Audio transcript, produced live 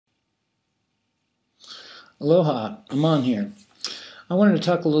Aloha, I'm on here. I wanted to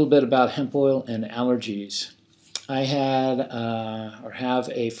talk a little bit about hemp oil and allergies. I had or have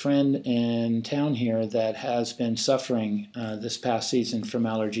a friend in town here that has been suffering this past season from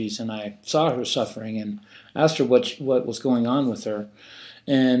allergies, and I saw her suffering and asked her what was going on with her.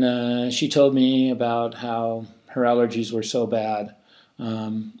 And she told me about how her allergies were so bad.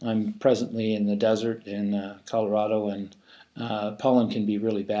 I'm presently in the desert in Colorado, and pollen can be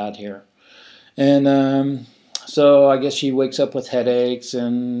really bad here. And so I guess she wakes up with headaches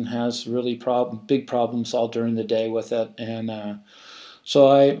and has really big problems all during the day with it. And so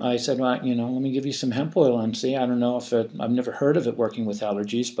I said, well, let me give you some hemp oil and see. I don't know if I've never heard of it working with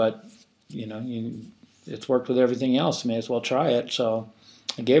allergies, but it's worked with everything else. May as well try it. So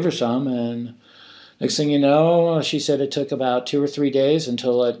I gave her some, and next thing you know, she said it took about 2 or 3 days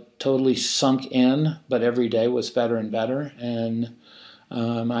until it totally sunk in, but every day was better and better. And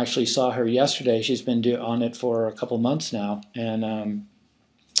I actually saw her yesterday. She's been on it for a couple months now, and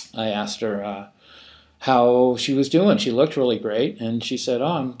I asked her how she was doing. She looked really great, and she said,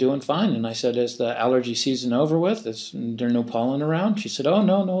 "Oh, I'm doing fine." And I said, "Is the allergy season over with? Is there no pollen around?" She said, "Oh,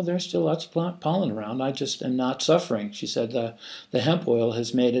 no, there's still lots of pollen around. I just am not suffering." She said, the hemp oil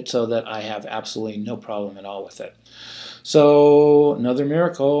has made it so that I have absolutely no problem at all with it." So another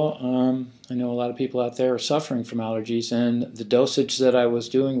miracle. I know a lot of people out there are suffering from allergies, and the dosage that I was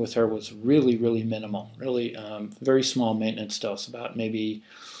doing with her was really, really minimal, really very small maintenance dose, about maybe,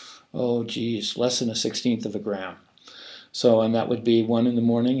 less than 1/16 of a gram. So, and that would be one in the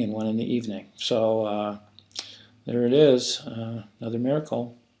morning and one in the evening. So there it is, another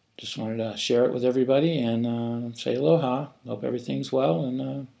miracle. Just wanted to share it with everybody and say aloha. Hope everything's well,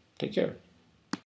 and take care.